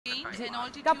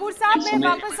कपूर साहब, मैं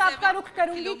वापस आपका रुख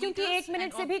करूंगी क्योंकि 1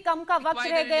 मिनट से भी कम का वक्त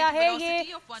रह गया है। ये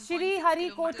श्री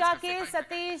हरिकोटा के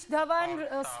Satish Dhawan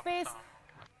space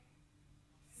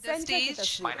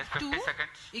stage 2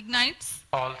 ignites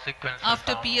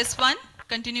after PS1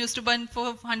 continues to burn for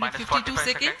 152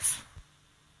 seconds.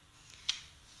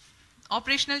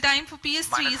 Operational time for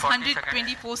PS3 is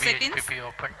 124 seconds.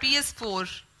 PS4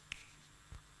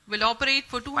 will operate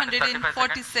for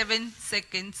 247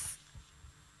 seconds.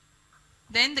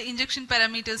 Then the injection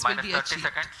parameters will be achieved.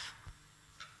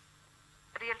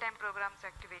 Real-time programs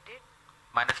activated.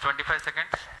 Minus 25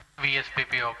 seconds.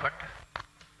 VSPP opened.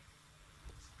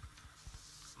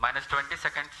 Minus 20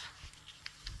 seconds.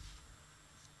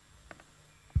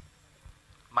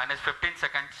 Minus 15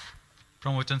 seconds.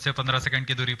 Promotion से 15 second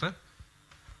की दूरी पर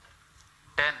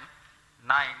 10,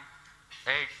 9,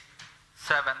 8,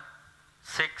 7,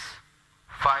 6,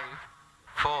 5,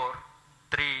 4,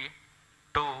 3,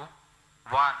 2,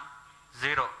 1,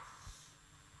 0.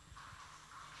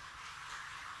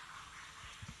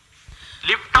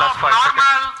 Lift off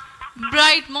normal.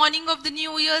 Bright morning of the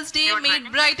New Year's Day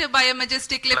made brighter by a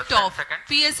majestic liftoff.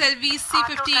 PSLV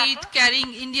C-58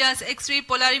 carrying India's X-ray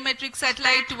polarimetric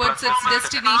satellite towards its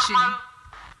destination.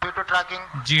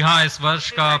 जी हाँ, इस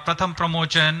वर्ष का प्रथम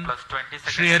promotion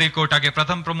Shri Harikota के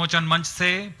प्रथम प्रमोशन मंच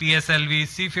से PSLV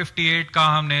C-58 का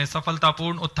हमने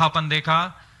सफलतापूर्ण उत्थापन देखा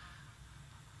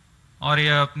और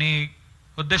यह अपनी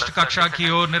उद्दिष्ट कक्षा की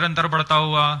ओर निरंतर बढ़ता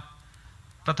हुआ।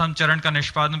 प्रथम चरण का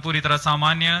निष्पादन पूरी तरह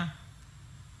सामान्य।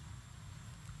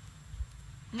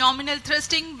 Nominal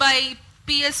thrusting by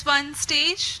PS1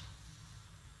 stage.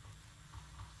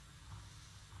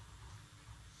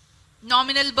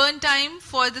 Nominal burn time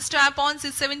for the strap-ons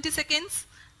is 70 seconds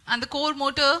and the core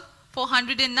motor for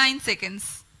 109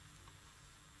 seconds.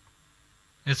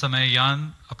 इस समय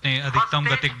यान अपने अधिकतम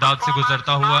गतिक दाब से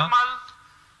गुजरता हुआ।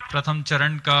 प्रथम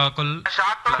चरण का कुल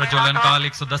प्रज्वलन काल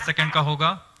 110 सेकंड का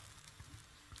होगा।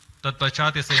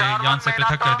 तत्पश्चात इसे यान से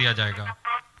पृथक कर दिया जाएगा।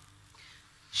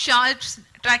 Sharp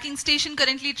tracking station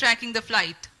currently tracking the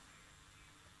flight.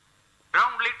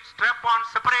 Ground lead strap-on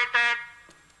separated.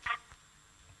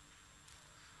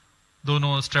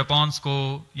 दोनों स्ट्रैप-ऑन्स को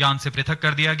यान से पृथक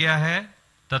कर दिया गया है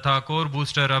तथा कोर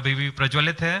बूस्टर अभी भी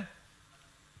प्रज्वलित है।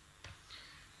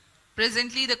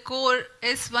 Presently the core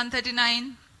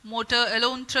S139 motor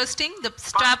alone thrusting. The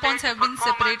strap-ons have been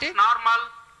separated. Normal.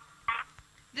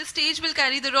 This stage will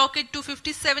carry the rocket to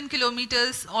 57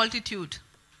 kilometers altitude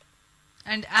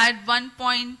and add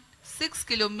 1.6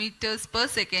 kilometers per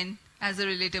second as a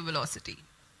relative velocity.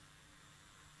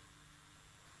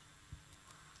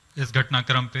 इस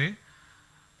घटनाक्रम पे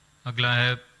अगला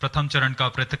है प्रथम चरण का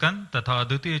पृथकन तथा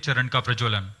द्वितीय चरण का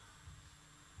प्रज्वलन।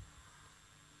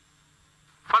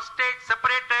 First stage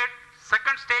separated,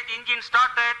 second stage engine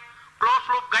started, closed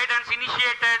loop guidance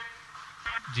initiated.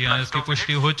 जी हाँ, इसकी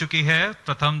पुष्टि हो चुकी है।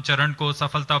 प्रथम चरण को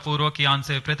सफलतापूर्वक यान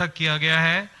से पृथक किया गया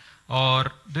है और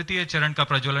द्वितीय चरण का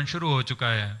प्रज्वलन शुरू हो चुका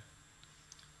है।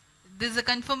 This is a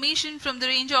confirmation from the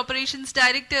Range Operations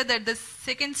Director that the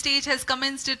second stage has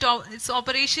commenced its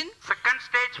operation. Second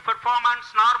stage performance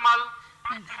normal.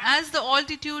 And as the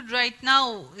altitude right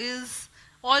now is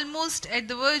almost at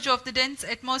the verge of the dense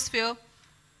atmosphere,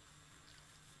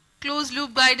 closed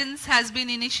loop guidance has been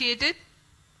initiated.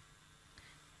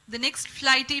 The next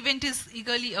flight event is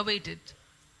eagerly awaited.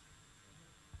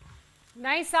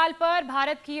 नए साल पर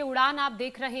भारत की ये उड़ान आप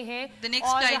देख रहे हैं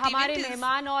और हमारे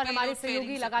मेहमान और हमारे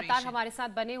सहयोगी लगातार हमारे साथ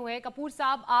बने हुए हैं। कपूर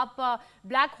साहब, आप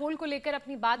ब्लैक होल को लेकर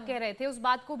अपनी बात कह रहे थे, उस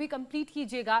बात को भी कंप्लीट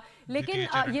कीजिएगा। लेकिन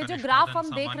ये जो ग्राफ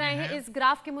हम देख रहे हैं, इस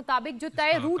ग्राफ के मुताबिक जो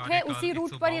तय रूट है उसी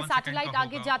रूट पर ये सैटेलाइट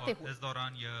आगे जाते हो।